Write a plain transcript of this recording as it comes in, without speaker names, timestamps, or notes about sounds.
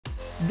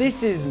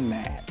This is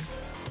Matt.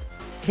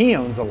 He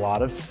owns a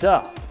lot of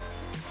stuff.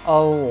 A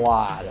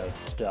lot of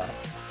stuff.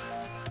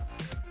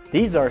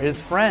 These are his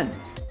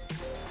friends.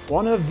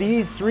 One of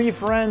these 3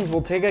 friends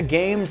will take a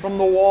game from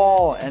the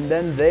wall and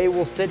then they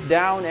will sit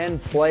down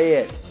and play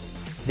it.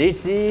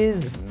 This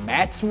is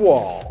Matt's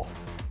Wall.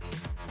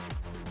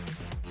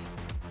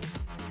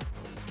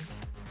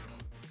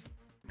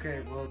 Okay,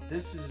 well,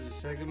 this is a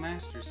Sega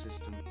Master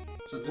System.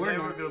 So today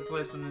we're gonna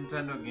play some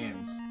Nintendo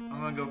games.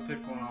 I'm gonna go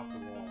pick one off the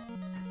wall.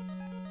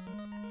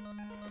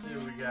 Let's see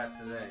what we got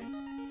today.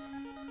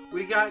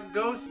 We got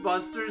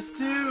Ghostbusters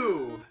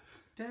 2!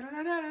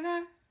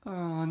 Da-da-da-da-da.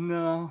 Oh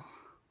no.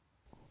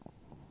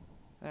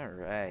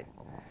 Alright.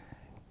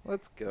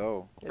 Let's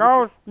go.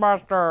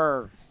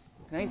 Ghostbusters!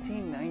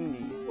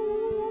 1990.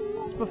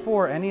 It's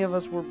before any of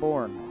us were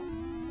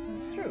born.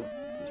 It's true.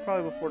 It's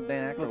probably before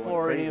Dan Aykroyd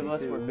Before went any crazy of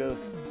us too. were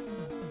ghosts.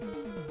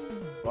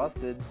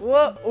 Busted.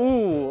 What?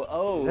 Ooh,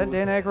 oh. Is that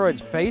Dan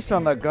Aykroyd's face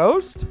on the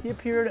ghost? He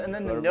appeared and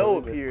then the Better no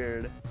believe it.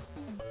 appeared.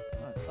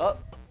 Oh.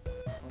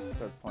 Let's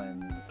start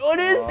playing. Oh, it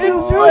is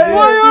It's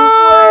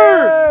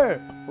two-player!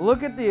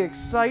 Look at the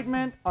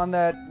excitement on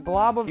that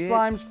blob of Get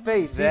slime's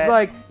face. that- He's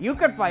like, you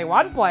could play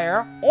 1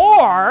 player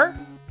or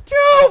 2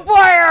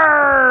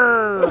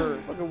 player!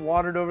 Fucking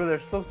watered over there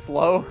so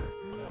slow.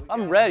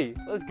 I'm ready.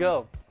 Let's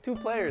go. 2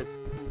 players.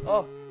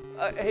 Oh,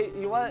 hey,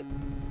 you want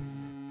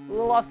a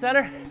little off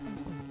center?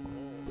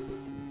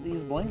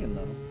 He's blinking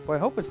though. Boy, I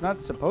hope it's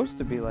not supposed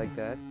to be like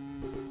that.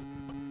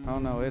 Oh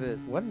no, it is.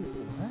 What is it?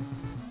 What?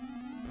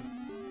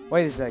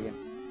 Wait a second.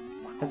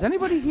 Has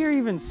anybody here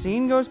even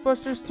seen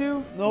Ghostbusters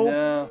 2? Nope.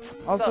 No.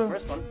 Also, the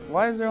first one.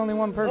 why is there only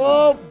 1 person?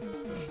 Oh!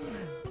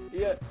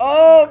 Yeah.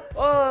 Oh!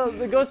 Oh,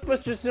 the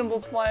Ghostbuster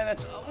symbol's flying at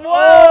you.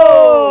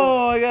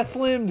 Whoa! I got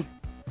slimmed.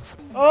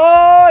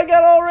 Oh, I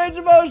got all range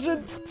of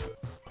motion.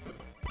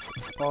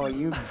 Oh,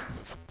 you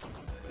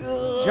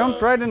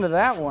jumped right into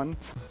that one.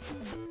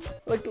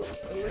 Look,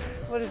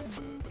 what is...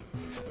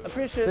 I'm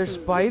pretty sure They're this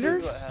is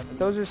spiders? what happened.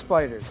 Those are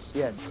spiders.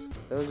 Yes,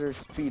 those are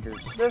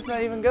speeders. That's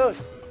not even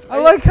ghosts. I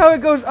like how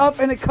it goes up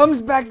and it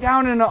comes back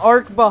down in an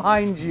arc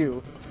behind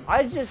you.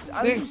 I'm The just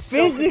so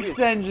physics confused.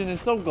 engine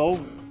is so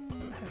gold.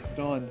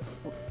 Stunned.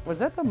 Was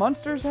that the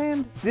monster's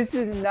hand? This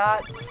is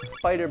not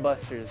Spider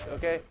Busters,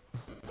 okay?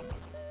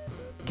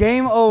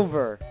 Game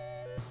over.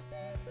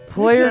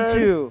 Player turn.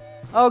 2.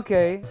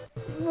 Okay.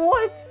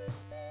 What?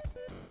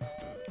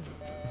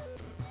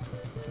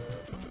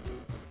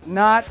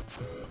 Not.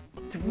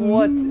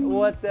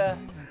 What the?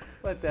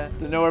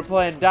 So now we're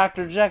playing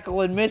Dr.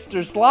 Jekyll and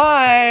Mr.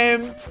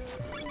 Slime.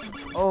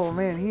 Oh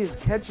man, he is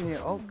catching you.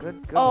 Oh, good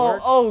Oh,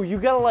 work. oh, you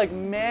gotta like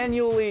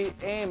manually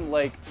aim,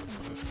 like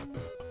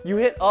you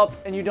hit up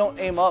and you don't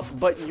aim up,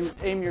 but you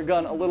aim your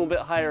gun a little bit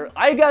higher.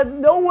 I got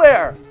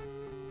nowhere.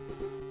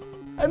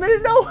 I made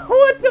it no.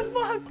 What the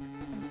fuck?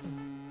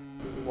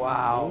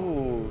 Wow.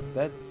 Ooh,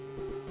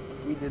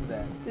 we did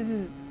that. This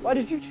is. Why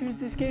did you choose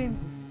this game?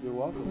 You're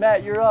welcome.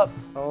 Matt, you're up.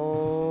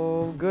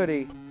 Oh,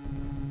 goody.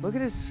 Look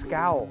at his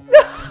scowl.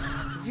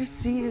 Did you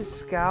see his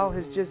scowl?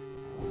 His just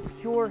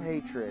pure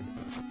hatred.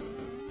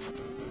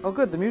 Oh,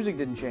 good. The music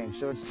didn't change,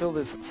 so it's still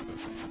this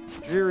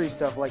dreary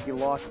stuff like you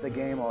lost the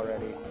game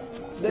already.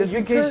 Just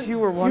in case you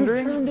were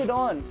wondering. You turned it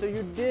on, so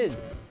you did.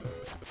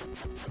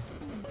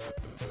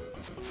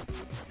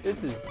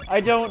 This is.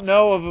 I don't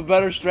know of a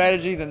better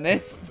strategy than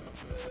this.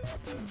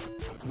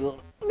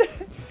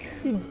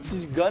 He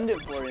just gunned it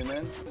for you,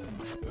 man.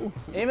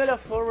 Aim at a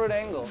forward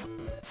angle.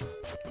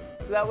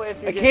 So that way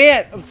if you I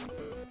can't.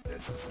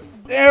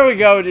 There we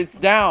go. It's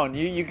down.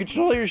 You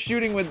control your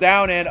shooting with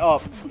down and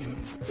up.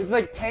 It's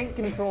like tank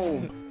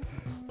controls.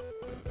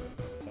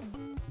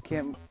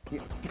 Can't.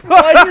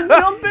 Why'd you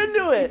jump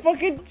into it?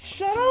 Fucking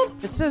shut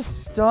up. It says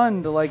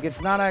stunned, like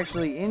it's not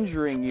actually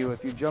injuring you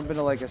if you jump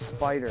into like a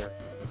spider.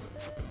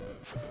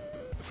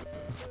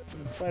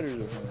 Spiders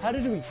are fun. How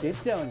did we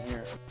get down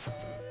here?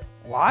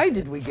 Why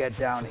did we get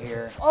down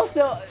here?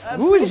 Also,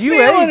 Who is you?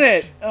 Feeling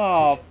it.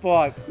 Oh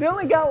fuck. They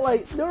only got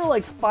like, there were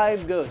like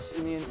 5 ghosts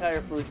in the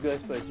entire first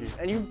Ghostbusters,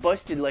 and you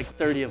busted like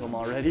 30 of them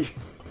already.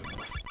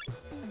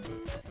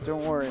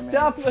 Don't worry, man.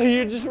 Stop,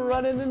 you're just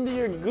running into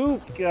your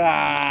goop.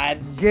 God.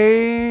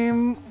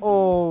 Game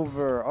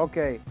over.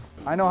 Okay,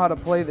 I know how to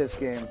play this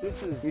game.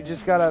 This is... You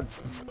just gotta.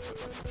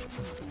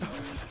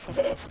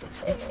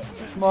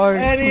 Mark,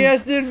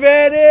 NES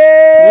advantage.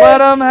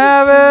 let him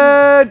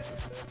have it.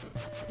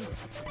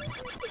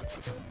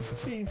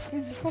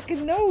 His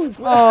fucking nose.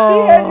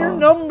 Oh. He had your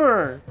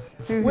number.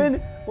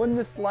 When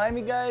the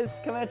slimy guys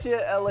come at you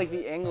at like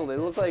the angle, they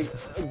look like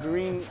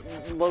green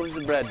loaves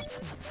of bread.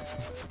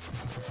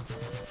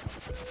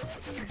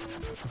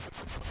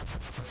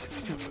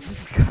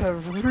 Just gotta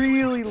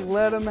really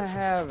let him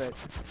have it.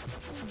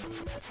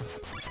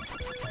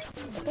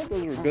 I thought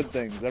those were good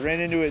things. I ran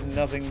into it and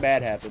nothing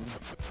bad happened.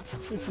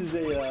 This is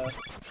a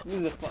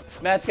This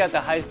is Matt's got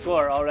the high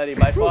score already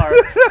by far.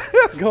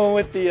 Going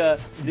with the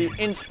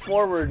inch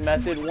forward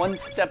method, one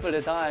step at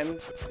a time.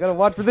 Gotta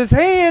watch for this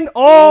hand.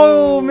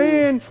 Oh,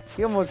 man.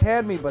 He almost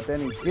had me, but then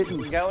he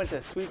didn't. The guy went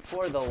to sweep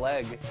for the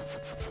leg.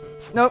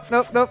 Nope,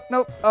 nope, nope,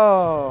 nope.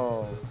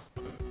 Oh.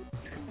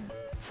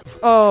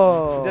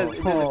 Oh.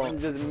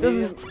 Does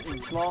medium,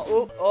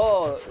 small.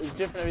 Oh, it's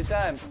different every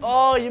time.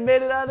 Oh, you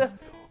made it out of.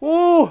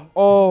 Ooh.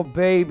 Oh,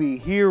 baby.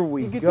 Here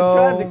we You get go.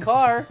 to drive the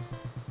car.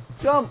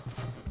 Jump.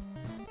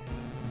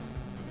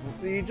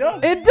 So you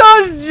jump. It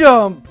does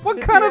jump. What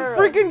Hit kind the of arrow.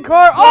 freaking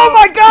car? Oh,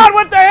 my God.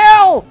 What the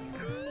hell?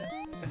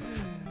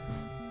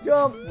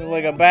 Jump. You're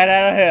like a bat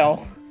out of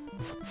hell.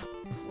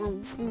 You're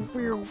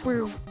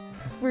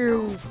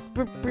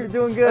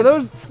doing good. Are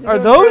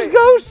doing those great.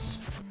 ghosts?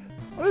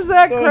 What is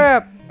that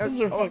crap? Those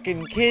are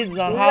fucking kids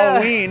on Yeah.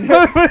 Halloween.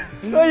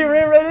 Oh, you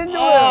ran right into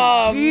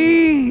him.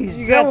 Jeez,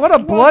 you got what a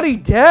swept. bloody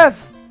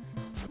death.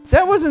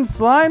 That wasn't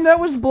slime, that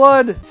was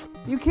blood.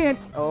 You can't,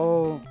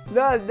 oh.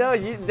 No,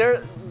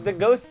 the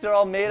ghosts are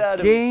all made out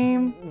of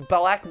Game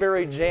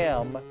blackberry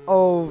jam.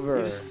 over.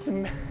 You just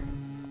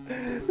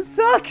it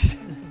sucks.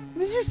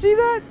 Did you see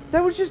that?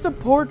 That was just a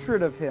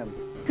portrait of him.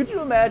 Could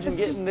you imagine It's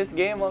getting just- this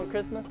game on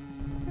Christmas?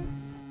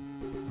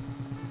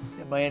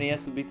 Yeah, my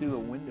NES would be through the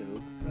window.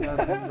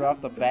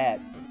 Drop the bat.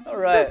 All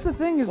right. That's the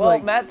thing is well,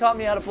 like, Matt taught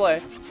me how to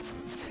play.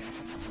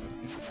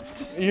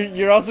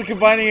 You're also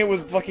combining it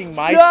with fucking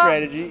my Yeah.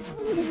 strategy.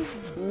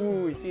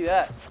 Ooh, you see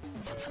that?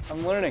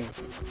 I'm learning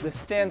the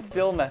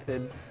standstill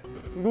method.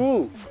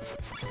 Ooh.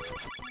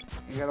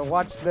 you gotta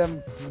watch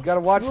them. You gotta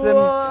watch them.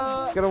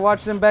 Whoa. You gotta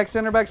watch them back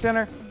center, back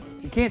center.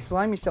 You can't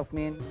slime yourself,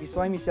 man. If you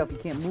slime yourself, you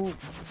can't move.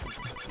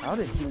 How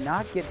did he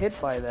not get hit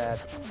by that?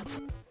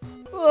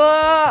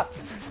 Ah!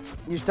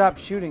 You stopped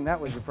shooting, that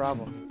was your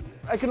problem.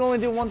 I can only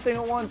do one thing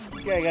at once.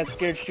 Yeah, I got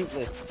scared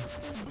shootless.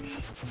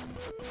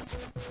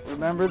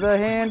 Remember the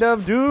hand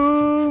of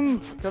doom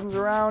comes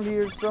around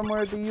here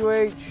somewhere at the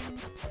UH.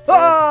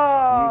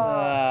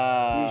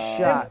 Ah! You It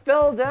shot.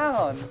 fell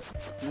down.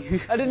 You,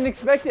 I didn't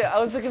expect it. I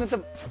was looking at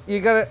the.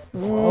 you gotta.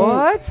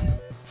 What?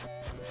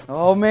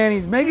 Oh man,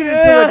 he's making it to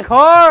Yes! the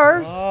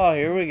cars. Oh,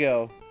 here we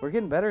go. We're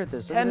getting better at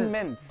this. Look at 10 this.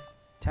 minutes.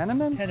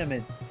 Tenements?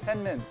 Tenements.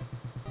 10 minutes.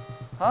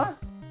 Huh?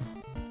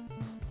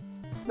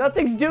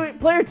 Nothing's doing.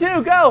 Player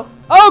 2, go!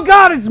 Oh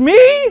god, it's me?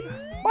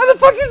 Why the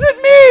fuck is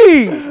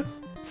it me?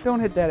 Don't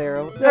hit that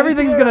arrow.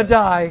 Everything's gonna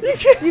die.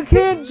 You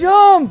can't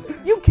jump.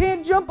 You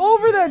can't jump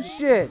over that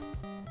shit.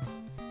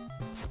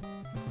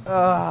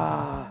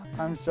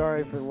 I'm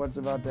sorry for what's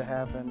about to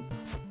happen.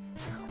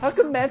 How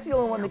come Matt's the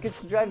only one that gets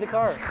to drive the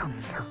car?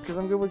 Because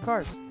I'm good with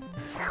cars.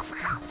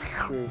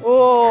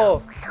 Oh!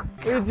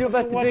 What do you do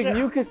about the Watch big out.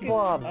 mucus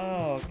blob?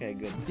 Oh, okay,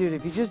 good. Dude,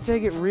 if you just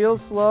take it real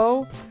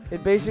slow,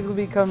 it basically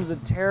becomes a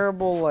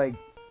terrible, like,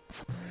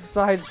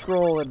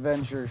 side-scroll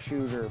adventure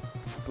shooter.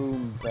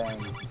 Boom, bang,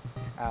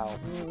 ow.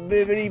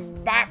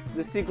 Bibbity bop.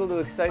 The sequel to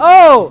Excitement.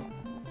 Oh!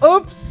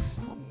 Oops!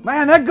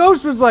 Man, that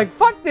ghost was like,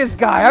 fuck this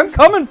guy, I'm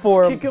coming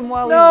for him. Kick him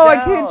while No, he's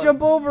I can't down.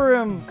 jump over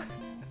him.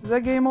 Is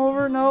that game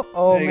over? No.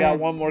 Oh, You man. got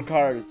one more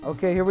cars.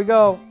 Okay, here we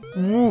go.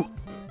 Woo.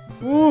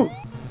 Woo.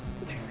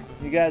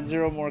 You got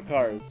 0 more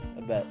cars,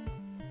 I bet.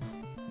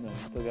 No, you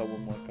still got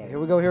one more car. Here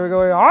we go, here we go.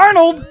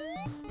 Arnold!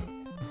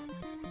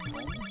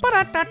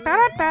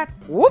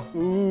 Whoop.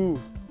 Ooh.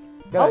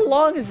 Got How it.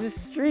 long is this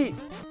street?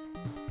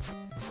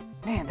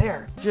 Man,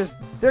 they're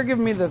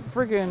giving me the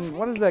freaking,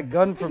 what is that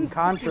gun from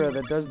Contra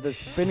that does the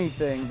spinny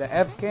thing? The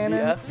F cannon?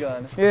 The F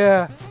gun.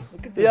 Yeah.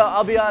 Look at this. Yeah,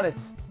 I'll be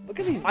honest. Look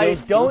at these I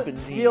ghosts. don't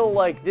serpentine. feel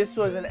like this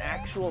was an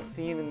actual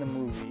scene in the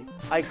movie.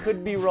 I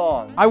could be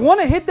wrong. I want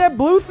to hit that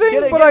blue thing,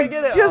 Get it, but get I it,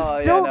 get it. just Oh,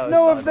 yeah, don't no, it's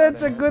know fine, if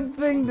that's a fine. good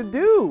thing to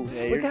do.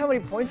 Yeah, Look you're- at how many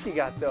points you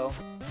got, though.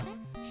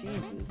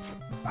 Jesus.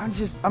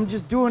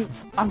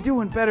 I'm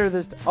doing better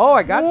this time. Oh,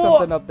 I got Whoa.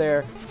 something up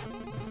there.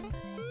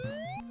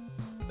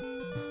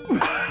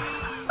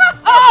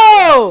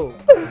 Oh!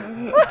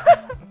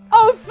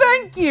 Oh,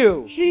 thank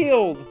you.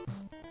 Shield.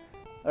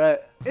 All right,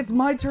 It's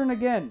my turn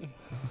again.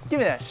 give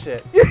me that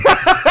shit.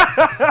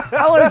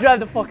 I want to drive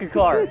the fucking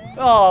car.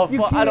 Oh,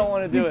 You I don't can't-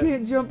 want to do You it.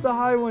 can't jump the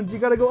high ones. You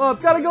gotta go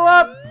up. Gotta go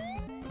up.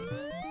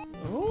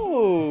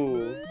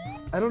 Ooh.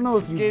 I don't know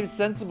if This you. game's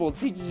sensible. It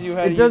teaches you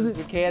how to It use doesn't. its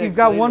mechanics. You've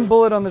got later. one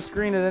bullet on the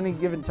screen at any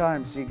given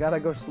time, so you gotta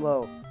go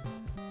slow.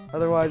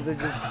 Otherwise, they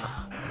just.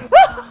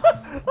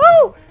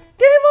 Oh,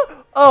 game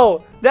up.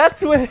 Oh,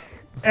 that's when.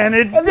 And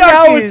it's And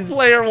now Duckies. it's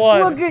player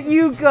 1. Look at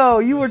you go.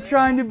 You were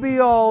trying to be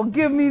all,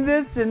 give me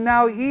this, and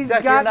now he's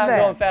Duck, got you're not going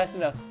that. fast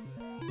enough.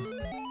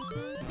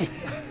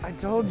 I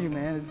told you,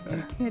 man.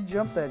 You can't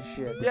jump that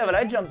shit. Yeah, but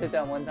I jumped it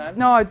that one time.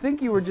 No, I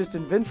think you were just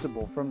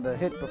invincible from the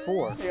hit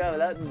before. Yeah, but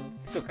that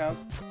still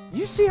counts.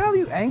 You see how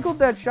you angled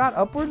that shot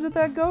upwards at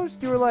that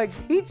ghost? You were like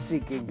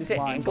heat-seeking You say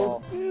slime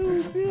ankled?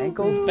 ball.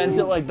 Ankled? Bends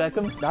it like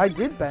Beckham. I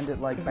did bend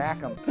it like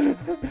Beckham.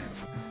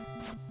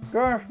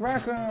 Gosh,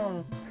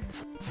 Beckham.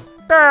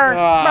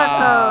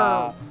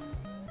 Ah.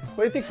 What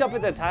do you think's up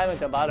at the time at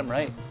the bottom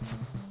right?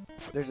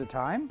 There's a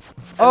time?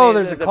 I Oh, mean,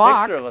 there's a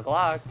clock. picture of a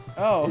clock.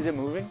 Oh. Is it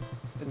moving?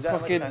 It's Is that how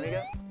much fucking time you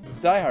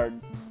got? Die Hard.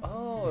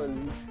 Oh. Holy.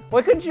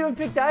 Why couldn't you have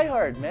picked Die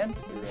Hard, man?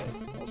 You're right.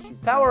 I'll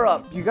shoot Power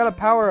up. You got a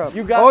power up.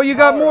 You got oh, you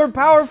got power more up.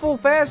 powerful,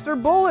 faster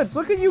bullets.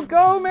 Look at you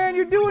go, man.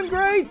 You're doing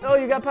great. Oh,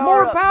 you got power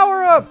More up.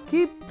 power up.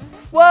 Keep.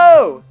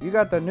 Whoa! You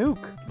got the nuke.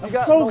 You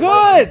got so the good!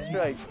 lightning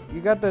strike.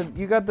 You got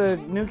the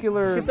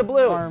nuclear. Get the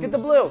blue. arms. Get the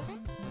blue.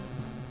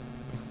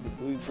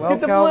 Well,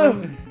 Get the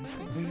Calvin,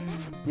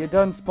 you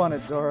done spun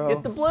it, Zorro.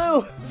 Get the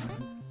blue.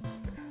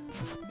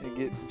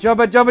 Jump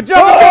it, jump it, jump it,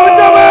 jump it,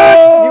 jump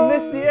it! You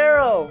missed the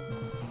arrow.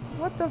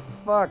 What the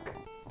fuck?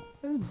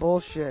 This is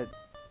bullshit.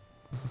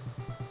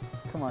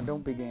 Come on,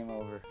 don't be game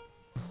over.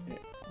 Yeah,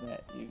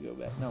 Matt, you go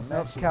back. No, Matt.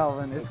 No, should-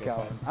 Calvin. It's okay,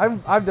 Calvin.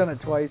 fine. I've done it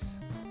twice,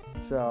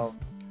 so.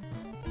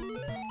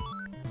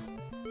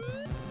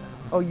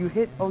 Oh, you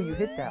hit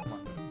that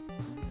one.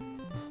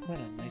 What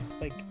a nice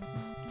spike.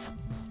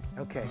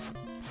 Okay.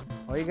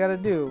 All you gotta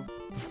do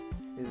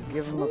is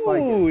give them a Ooh,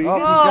 ficus. you Oh,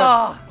 get-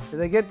 Ah! if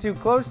they get too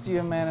close to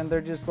you, man, and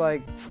they're just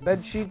like,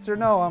 bed sheets or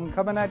no, I'm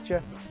coming at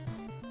you.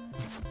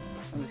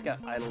 I'm just gonna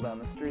idle down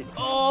the street.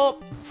 Oh!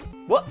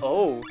 What?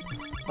 Oh!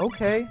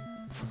 Okay,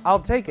 I'll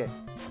take it.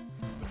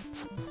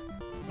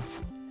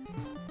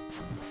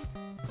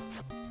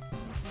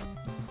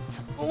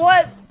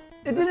 What?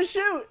 It didn't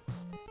shoot.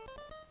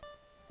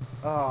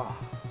 Oh.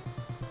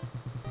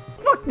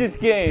 Fuck this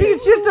game. See,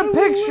 it's just a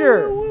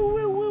picture.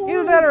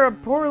 Either that or a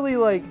poorly,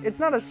 like, it's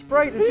not a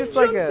sprite, it's He just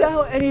like jumps a...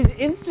 out and he's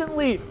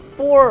instantly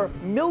 4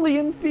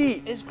 million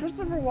feet. Is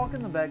Christopher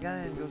Walken the bad guy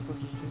in Ghostbusters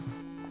 2?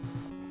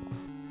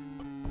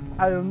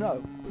 I don't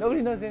know.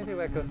 Nobody knows anything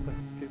about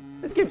Ghostbusters 2.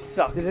 This game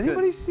sucks. Did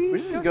anybody see? We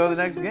should just go to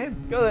the next game.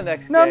 Go to the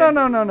next No, game. no,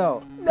 no, no,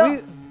 no.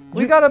 No.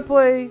 We gotta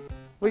play.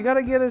 We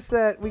gotta get us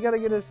that. We gotta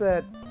get us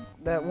that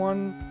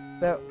one.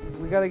 That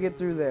we gotta get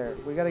through there.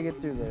 We gotta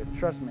get through there.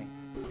 Trust me.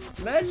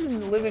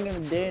 Imagine living in a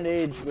day and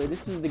age where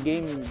this is the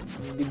games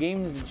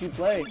that you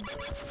play.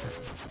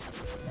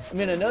 I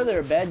mean, I know there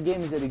are bad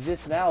games that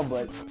exist now,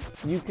 but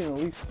you can at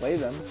least play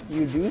them.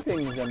 You do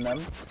things in them.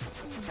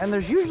 And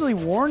there's usually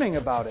warning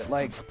about it,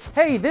 like,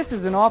 "Hey, this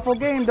is an awful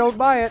game. Don't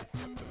buy it."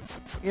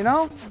 You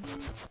know.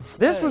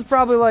 This was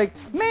probably like,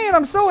 "Man,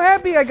 I'm so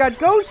happy I got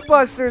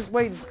Ghostbusters."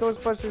 Wait, it's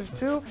Ghostbusters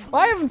 2?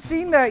 Well, I haven't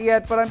seen that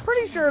yet, but I'm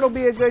pretty sure it'll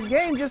be a good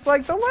game, just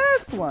like the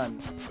last one.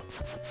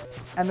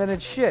 And then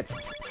it's shit.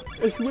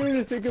 It's weird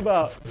to think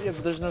about. Yeah,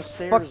 but there's no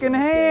stairs. Fucking in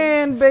this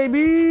hand,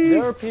 baby.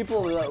 There are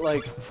people that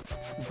like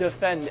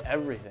defend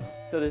everything.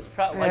 So there's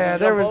probably Yeah, like,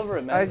 there jump was. over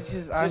it, man. I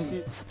just.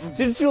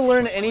 Didn't you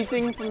learn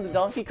anything from the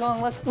Donkey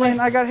Kong Let's Play? Man,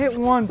 I got hit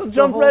once. the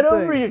Jump whole right thing.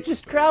 over you.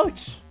 Just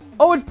crouch.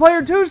 Oh, it's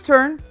player 2's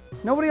turn.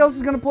 Nobody else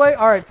is gonna play.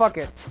 All right, fuck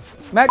it.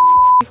 Matt,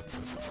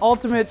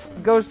 Ultimate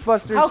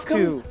Ghostbusters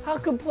 2. How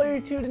come player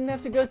 2 didn't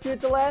have to go through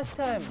it the last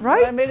time?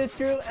 Right? I made it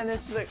through, and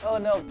it's just like, oh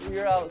no,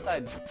 you're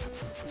outside.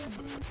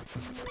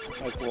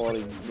 High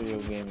quality video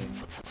gaming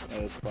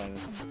at its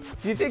finest.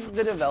 Do you think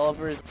the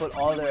developers put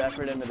all their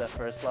effort into the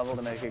first level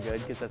to make it good?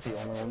 Because that's the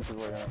only one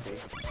people are gonna see.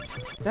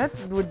 That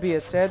would be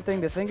a sad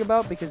thing to think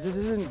about because this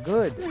isn't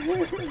good.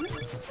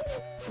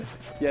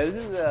 Yeah,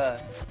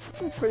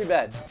 this is pretty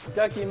bad.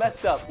 Duck, you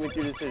messed up with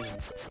your decision.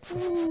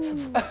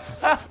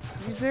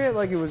 You say it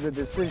like it was a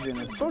decision.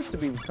 It's supposed to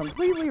be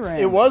completely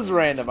random. It was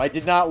random. I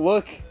did not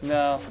look.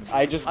 No,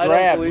 I just I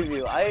grabbed. don't believe you.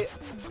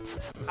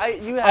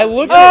 You have, I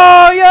looked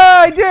Oh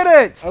yeah, I did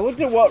it. I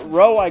looked at what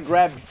row I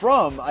grabbed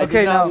from. I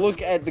Okay, did not now-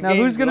 look at the Now games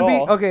who's gonna at be?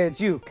 all. Okay,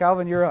 it's you,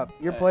 Calvin. You're up.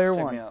 You're player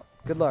check 1. me out.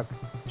 Good luck.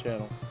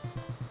 Channel.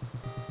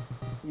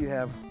 You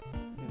have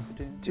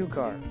 2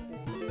 cards.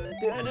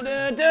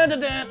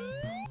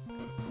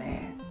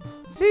 Man,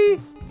 see,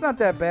 it's not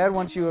that bad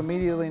once you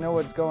immediately know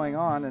what's going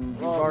on and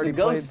you've Well, already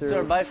the played ghosts through.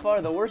 are by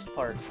far the worst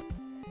part.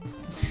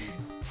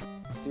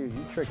 Dude,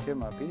 you tricked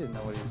him up. He didn't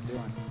know what he was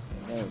doing.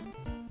 No,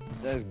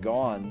 that's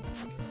gone.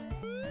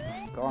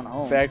 Gone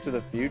home. Back to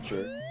the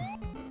Future.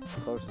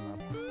 Close enough.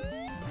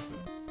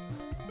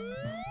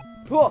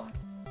 Cool.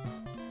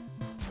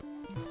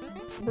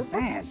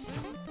 Man,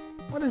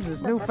 what is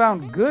this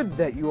newfound good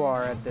that you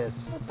are at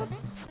this?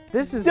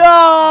 This is.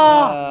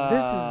 Ah!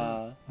 This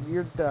is.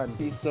 You're done.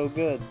 He's so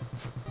good.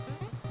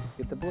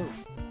 Get the blue.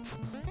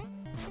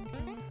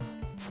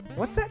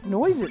 What's that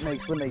noise it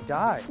makes when they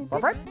die?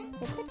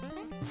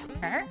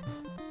 Huh?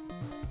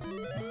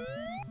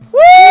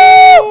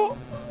 Woo!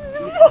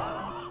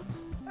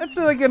 That's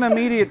like an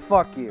immediate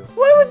fuck you.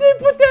 Why would they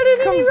put that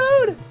in any Comes-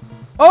 road?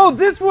 Oh,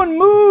 this one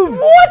moves!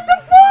 What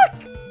the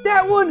fuck?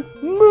 That one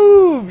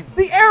moves!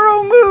 The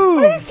arrow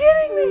moves! Are you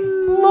kidding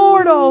me?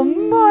 Lord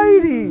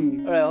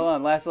almighty! All right, hold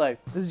on. Last life.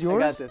 This is I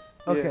yours? got this.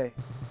 Yeah. Okay.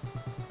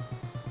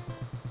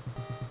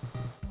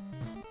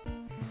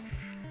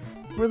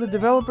 Were the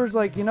developers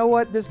like, you know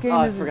what, this game Oh,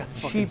 I isn't forgot to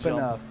fucking cheap jump.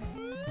 enough.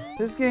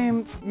 This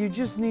game, you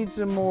just need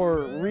some more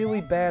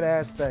really bad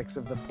aspects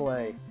of the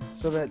play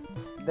so that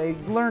they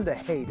learn to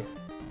hate it.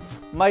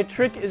 My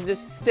trick is to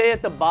stay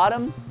at the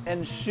bottom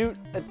and shoot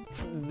at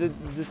the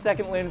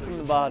second lane from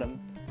the bottom.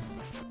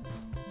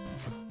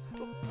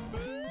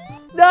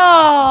 It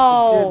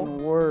No!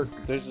 didn't work.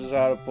 This is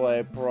how to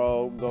play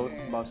Pro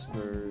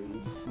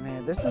Ghostbusters.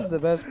 Man, this is the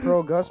best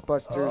Pro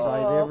Ghostbusters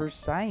I've Oh. ever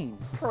seen.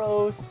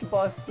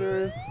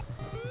 Prostbusters.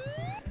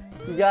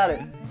 You got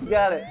it. You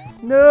got it.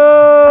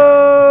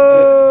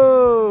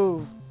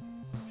 No!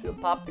 Should've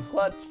popped the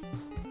clutch.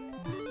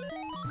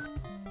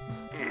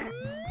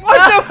 What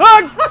the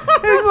fuck?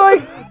 He's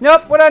like,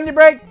 nope, put on your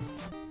brakes.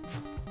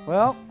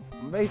 Well,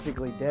 I'm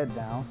basically dead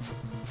now.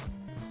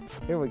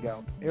 Here we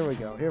go. Here we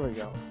go. Here we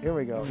go. Here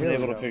we go. I've Here been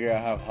we able go. to figure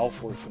out how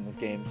health works in this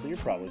game, so you're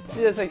probably fine.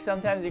 Yeah, it's like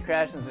sometimes you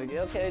crash and it's like,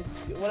 okay,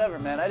 it's whatever,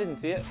 man. I didn't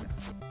see it.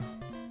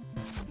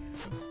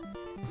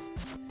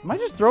 Am I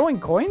just throwing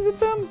coins at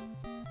them?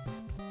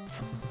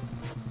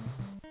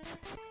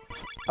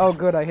 Oh,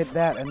 good, I hit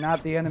that and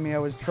not the enemy I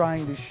was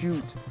trying to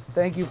shoot.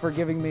 Thank you for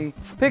giving me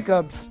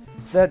pickups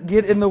that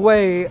get in the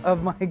way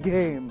of my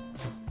game.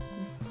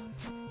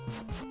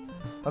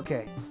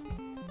 Okay.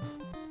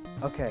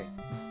 Okay.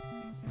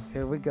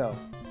 Here we go.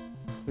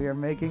 We are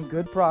making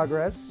good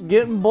progress.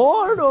 Getting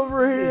bored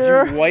over Did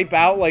here. you wipe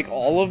out like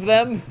all of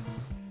them?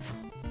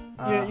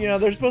 You know,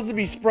 they're supposed to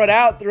be spread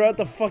out throughout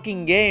the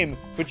fucking game,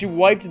 but you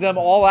wiped them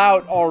all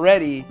out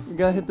already. You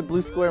gotta hit the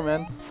blue square,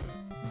 man.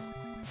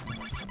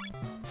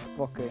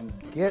 Fucking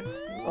get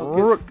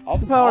Oh, get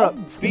the power up.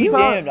 Be Get the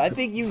power. damned. I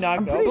think you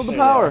knocked pretty off Fill the there.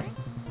 power.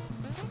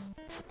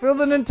 Fill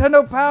the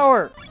Nintendo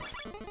power.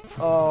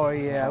 Oh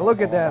yeah,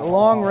 look at that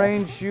long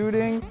range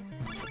shooting.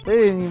 They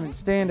didn't even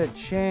stand a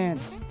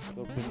chance.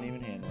 Still couldn't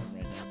even handle him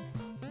right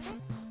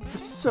now.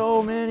 There's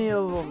so many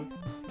of them.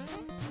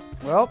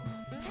 Well,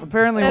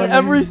 apparently And when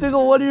every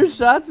single one of your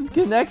shots is I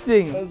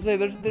connecting. was say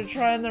they're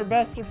trying their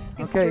best. They're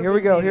fucking Okay, here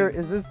we go. serpentine.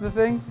 Here is this the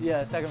thing?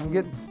 Yeah, second. I'm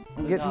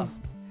getting.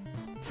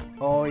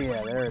 Oh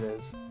yeah, there it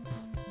is.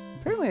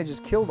 Apparently I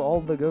just killed all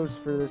the ghosts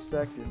for this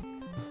section.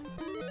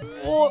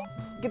 Oh,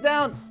 get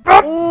down.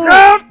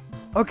 Down!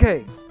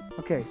 Okay,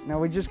 okay. Now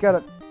we just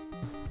gotta.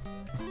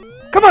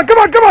 Come on! Come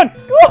on! Come on!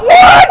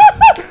 What?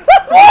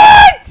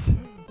 What?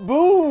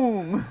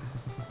 Boom!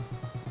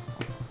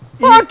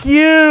 Fuck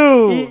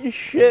you! Eat your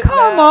shit.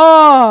 Come Matt.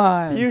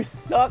 on! You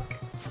suck.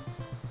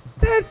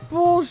 That's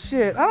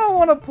bullshit. I don't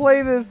want to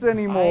play this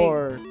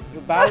anymore. You're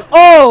about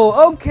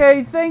Oh,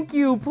 okay. Thank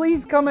you.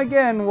 Please come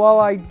again while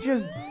I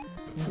just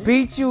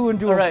beat you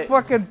into All a right.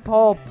 fucking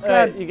pulp. All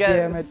God right, you got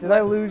damn it. Did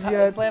I lose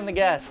yet? Slam the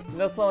gas.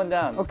 No slowing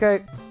down.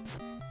 Okay.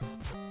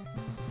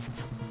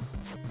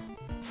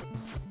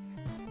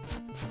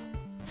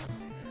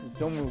 Just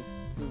don't move.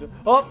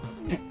 Oh!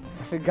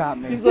 It got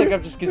me. He's like,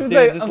 I'm just gonna He's stay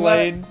like, in this I'm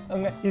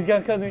lane. he's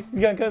gonna cut me. He's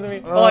gonna cut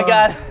me. Oh my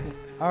god.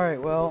 All right,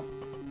 well.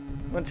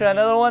 Wanna try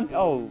another one?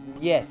 Oh,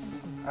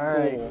 yes. All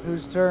right. Cool.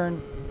 Whose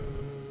turn?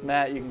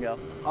 Matt, you can go.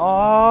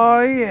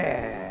 Oh,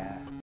 yeah.